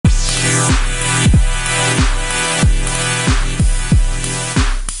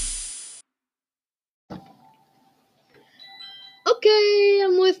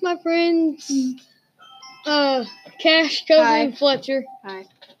my friends, Cash, Kobe, Hi. and Fletcher. Hi.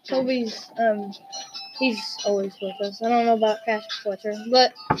 Kobe's, he's always with us. I don't know about Cash and Fletcher,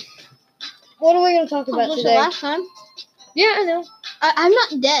 but what are we going to talk about Was it today? last time? Yeah, I know. I'm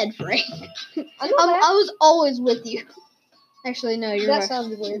not dead, Frank. I know that. I was always with you. Actually, no, you're That my-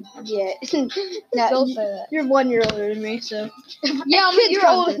 sounded weird. Yeah. No, Don't say that. You're 1 year older than me, so. Yeah, I mean, Kids you're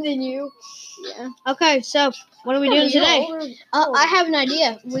content. older than you. Yeah. Okay, so what are we doing You're today? older. I have an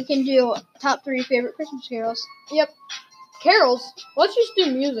idea. We can do top 3 favorite Christmas carols. Carols? Let's just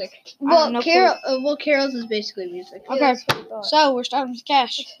do music. Well, no carols is basically music. Okay, that's what I thought. So we're starting with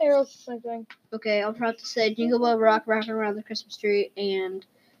Cash. Carols is the same thing. Okay, I'll probably say Jingle Bell Rock, Rockin' Around the Christmas Tree, and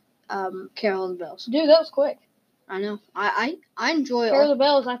Carol of the Bells. Dude, that was quick. I know. I enjoy Carol of all. the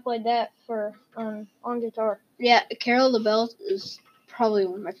Bells, I played that for on guitar. Yeah, Carol of the Bells is probably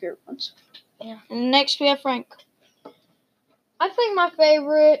one of my favorite ones. And next we have Frank. I think my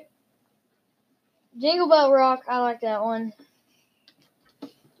favorite, Jingle Bell Rock, I like that one.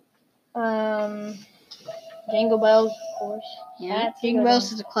 Jingle Bells, of course. Yeah, That's a Jingle good Bells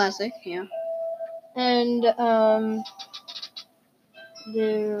one. is a classic. Yeah. And,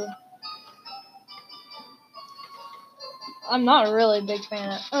 I'm not really a big fan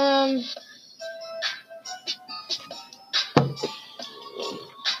of,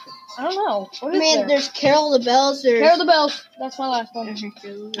 I don't know. What I is mean, there? there's Carol of the Bells. There's Carol of the Bells. That's my last one. Okay,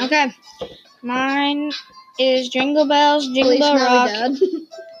 Carol of the Bells. Okay. Mine is Jingle Bells, Jingle Feliz Bell Rock, Navidad.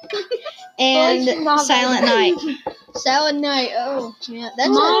 and Feliz Navidad. Silent Night. Silent Night. Oh, yeah. That's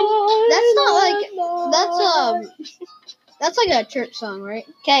that's like a church song, right?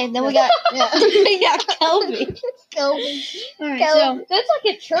 Okay, then we got Yeah. we got Kelby. Kelvin. Alright, Carol, that's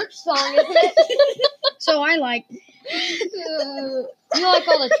like a church song, isn't it? so I like You like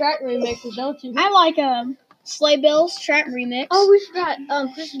all the track remixes, don't you? Sleigh Bells Trap Remix. Oh, we forgot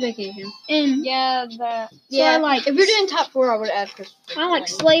Christmas Vacation. And Yeah, that. Yeah, I like- if you're doing top 4, I would add Christmas. I like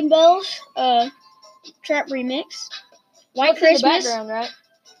Sleigh Bells Trap Remix. White What's in the Christmas. background, right?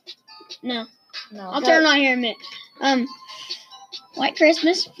 No. No. I'll turn it on here in a minute. White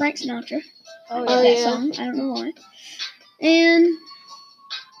Christmas, Frank Sinatra. Oh, That yeah. yeah. song. I don't know why. And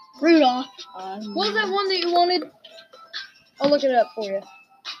Rudolph. What was that one that you wanted? I'll look it up for you.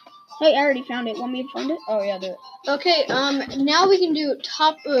 Hey, I already found it. Want me to find it? Oh, yeah, do it. Okay, now we can do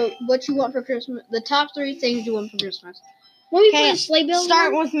top what you want for Christmas. The top 3 things you want for Christmas. Want me to Okay, play the Sleigh Bells?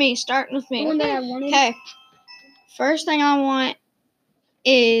 Starting one? with me. Starting with The me. one that I wanted. Okay. First thing I want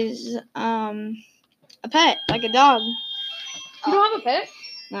is a pet, like a dog. You don't have a pet?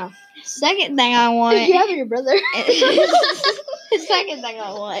 Second thing I want You have your brother. the second thing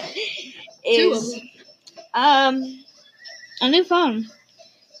I want is a new phone.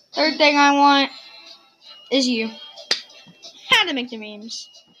 Third thing I want is you. How to make the memes.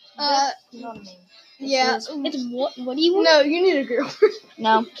 Not me. Yeah. It's what? What do you want? No, you need a girlfriend.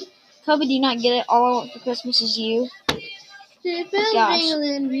 No. Kobe, do you not get it? All I want for Christmas is you. Gosh.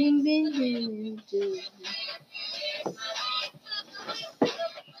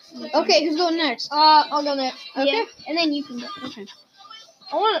 Okay, who's going next? I'll go next. Okay. Yeah, and then you can go. Okay.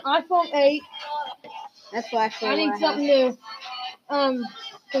 I want an iPhone 8. That's why I need something new.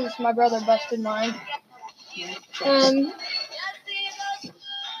 Because my brother busted mine. I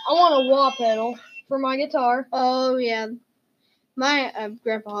want a wah pedal for my guitar. Oh yeah, my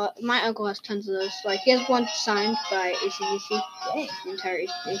my uncle has tons of those. Like he has one signed by AC/DC. Dang. The entire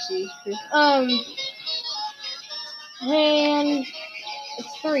AC/DC crew. And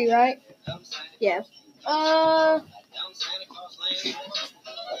it's 3, right? Yeah.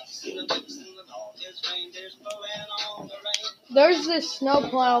 There's this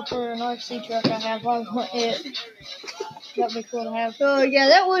snowplow for an RC truck I have. I want it. That'd be cool to have. So yeah,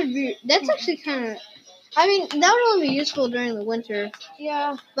 that would be. That's actually kind of. I mean, that would only be useful during the winter,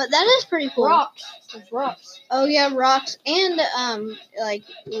 Yeah. but that is pretty cool. Rocks. There's rocks. Oh yeah, rocks and like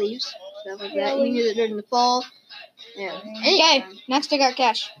leaves, stuff like Yeah, that. You can use it during the fall. Yeah. Okay, Anytime. next I got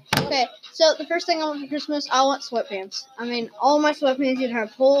Cash. Okay, so the first thing I want for Christmas, I want sweatpants. I mean, all my sweatpants either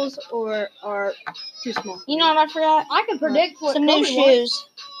have holes or are too small. You know what I forgot? I can predict what Some new Kobe wants. shoes.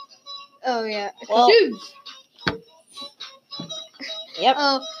 Oh yeah. Well, Shoes. Yep.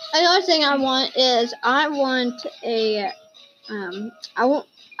 Oh, another thing I want is I want a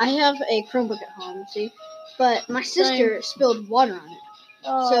I have a Chromebook at home, see, but my sister spilled water on it,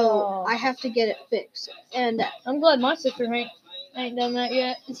 so I have to get it fixed. And I'm glad my sister ain't done that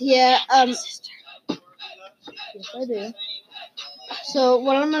yet. yeah, Yes, I do. so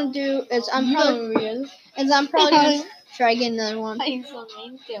what I'm gonna do is I'm probably gonna try getting another one, You so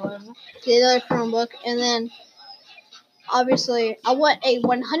mean to him. get another Chromebook, and then obviously, I want a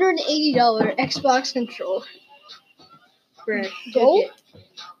 $180 Xbox controller. Gold?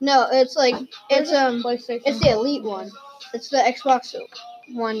 No, it's like it's PlayStation. it's the Elite one. It's the Xbox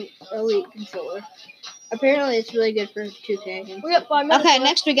One Elite controller. Apparently, it's really good for 2K games. We got 5 minutes. Okay, left.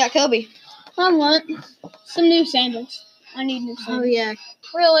 next we got Kobe. I want some new sandals. I need new Oh sandals. yeah,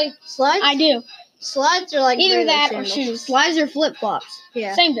 Really? slides. I do. Slides are like Either regular that or sandals. shoes. Slides or flip flops?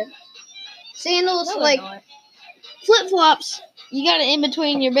 Yeah, Same difference. sandals No, they're like. not. Flip flops. You got it in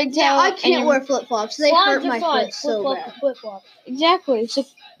between your big toe. Yeah, I and can't your- wear flip flops. They Slides hurt are my fine. foot so Flip-flop bad. to flip-flop. Exactly. So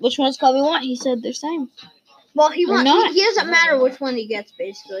which one's Kobe want? He said they're same. Well, he Or not. He doesn't matter which one he gets,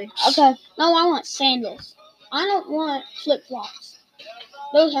 basically. Okay. No, I want sandals. I don't want flip flops.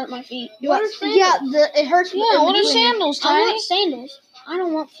 Those hurt my feet. What are Yeah, it hurts. Yeah, in what are between. sandals, I Tiny? want sandals. I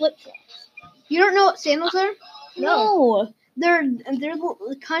don't want flip flops. You don't know what sandals are? No. They're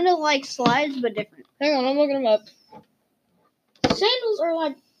kind of like slides, but different. Hang on, I'm looking them up. Sandals are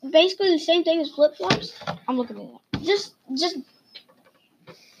like basically the same thing as flip flops. I'm looking at that.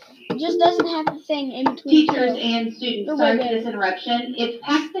 Just doesn't have the thing in between. Teachers and students, They're sorry way for this interruption. If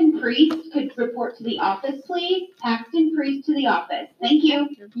Paxton Priest could report to the office, please. Paxton Priest to the office. Thank you.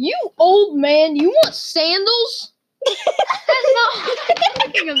 You old man, you want sandals? That's not what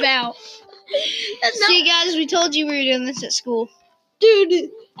I'm talking about. See, guys, we told you we were doing this at school. Dude,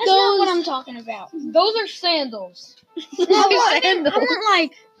 That's not what I'm talking about. those are sandals. Those I are sandals. want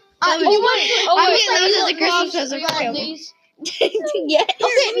like You Oh, want- I'm wait, getting those as a look, Christmas you present for want Kobe. these? Yes.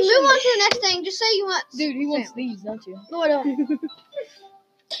 Okay, move on to the next thing. Just say you want. Dude, he wants these, don't you? no, I don't.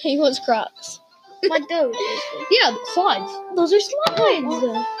 He wants Crocs. Like those. Yeah, slides. Those are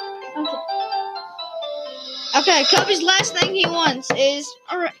slides. Okay, Kobe's last thing he wants is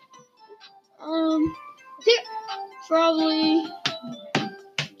Probably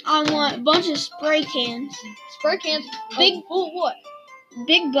I want a bunch of spray cans. Spray cans. Big Full of what?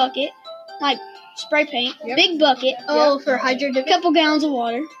 big bucket, like spray paint. Yep. Big bucket. Oh, for hydro dip. A couple gallons of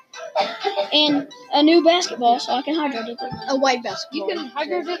water. And a new basketball so I can hydro dip it. A white You basketball. can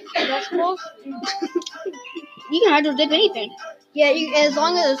hydro dip basketballs? You can hydro dip anything. Yeah, as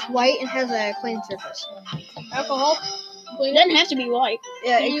long as it's white and has a clean surface. Alcohol? It doesn't have to be white.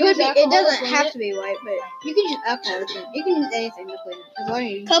 Yeah, Can it you could use be. It alcohol to doesn't clean have it? to be white, but you can use alcohol to clean it. You can use anything to clean it as long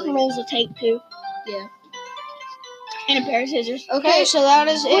as you Couple clean rolls of tape too. Yeah. And a pair of scissors. okay. So that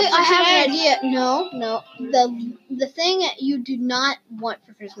is it. Wait, for I have an today. idea. No. The thing that you do not want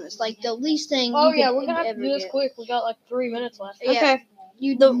for Christmas, like the least thing. Oh, you yeah, could we're gonna have to ever do this get. quick. We got like 3 minutes left. Yeah. Okay.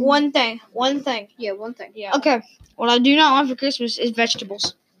 You The one thing. Yeah, one thing. Yeah. Okay. What I do not want for Christmas is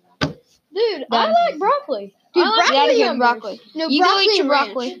vegetables. Dude, I Done. like broccoli. Dude, I like Get out of here, cucumbers. broccoli. No, You go broccoli eat your and ranch.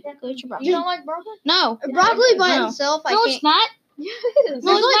 broccoli. Go eat your broccoli. You don't like broccoli? No. Broccoli by No. itself, I No, can't. it's not. There's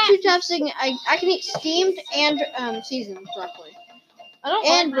No, it's only not. two types of thing. I can eat steamed and seasoned broccoli. And I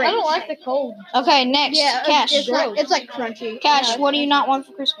don't ranch. like the cold. Okay, next. Yeah, Cash. it's like crunchy. Cash, what do you not want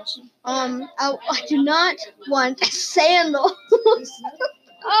for Christmas? I do not want sandals.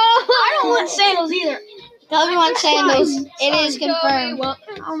 I don't want sandals either. Kobe wants sandals. It is Kobe confirmed. wants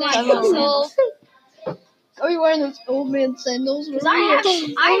Oh my sandals. Are you wearing those old man sandals? I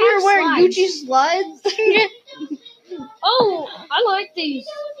You're have wearing slides. Gucci slides. Oh, I like these.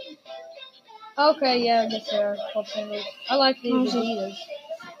 Okay, yeah, I guess they are called sandals. I like these Adidas.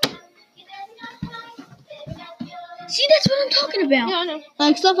 See, that's what I'm talking about. Yeah, I know.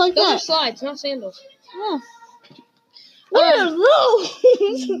 Like stuff like Those are that. slides, not sandals. What are those?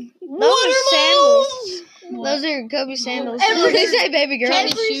 Those are sandals. Those are Kobe sandals. Every- They say baby girl.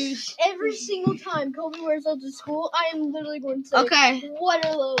 Every single time Kobe wears those to school, I am literally going to say, Okay, "What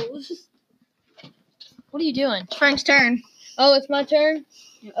are those?" What are you doing? it's Frank's turn. Oh, it's my turn?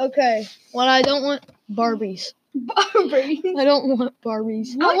 Okay. What I don't want? Barbies. Barbie. I don't want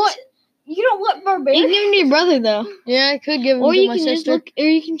Barbies. What? You don't want You Barbie? can give them to your brother though, Yeah, I could give them or to you my can just sister. look, or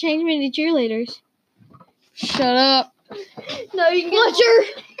you can change them into cheerleaders. Shut up. No, you can get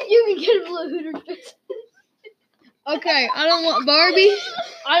You can get a blue Hooters fix. Okay, I don't want Barbie.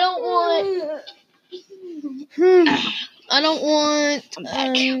 I don't want. I don't want.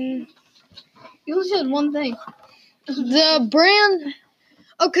 You only said one thing. The brand.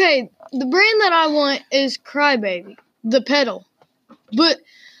 Okay, the brand that I want is Crybaby, the pedal. But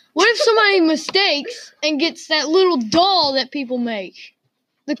what if somebody mistakes and gets that little doll that people make?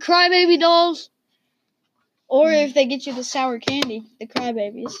 The Crybaby dolls? Or if they get you the sour candy, the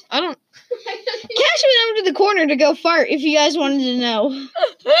crybabies. I don't. Cash went over to the corner to go fart. If you guys wanted to know.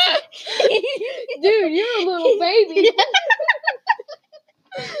 Dude, you're a little baby.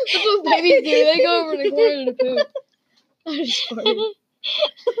 That's what babies do. They go over the corner to poop. I just farted.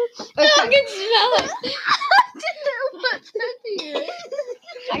 I can smell it.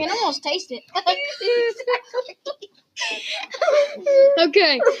 I can almost taste it.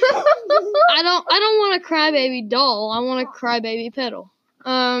 Okay. I don't want a crybaby doll. I want a crybaby pedal.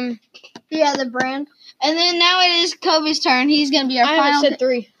 Yeah, the brand. And then now it is Kobe's turn. He's gonna be our I final. haven't said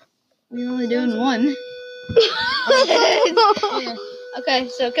 3. We're only doing one. Okay,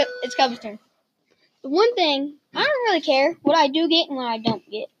 so it's Kobe's turn. The one thing, I don't really care what I do get and what I don't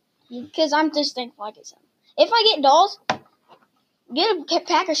get. Because I'm just thankful I get some. If I get dolls, get a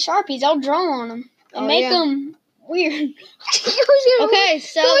pack of Sharpies. I'll draw on them and make them weird. Okay,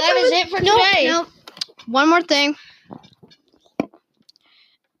 so that is it for today. Nope. One more thing.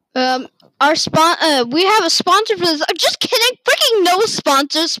 We have a sponsor for this. Just kidding. Freaking no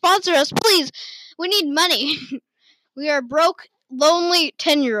sponsor. Sponsor us, please. We need money. We are broke, lonely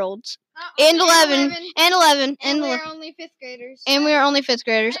 10-year-olds. And 11. And 11. And we're only 5th graders. And we are only 5th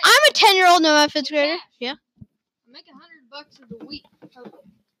graders. I'm a 10-year-old, no, I'm a 5th grader. Yeah. I make $100 a week.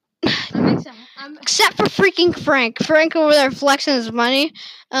 I make some. Except for freaking Frank. Frank over there flexing his money.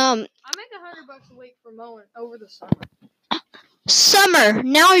 I make $100 a week for mowing over the summer. Summer.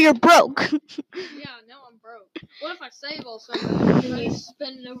 Now you're broke. Yeah, now I'm broke. What if I save all summer and I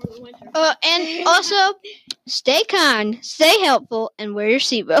spend it over the winter? And also, stay kind, stay helpful, and wear your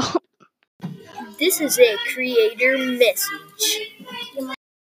seatbelt. This is a creator message.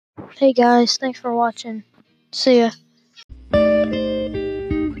 Hey guys, thanks for watching. See ya.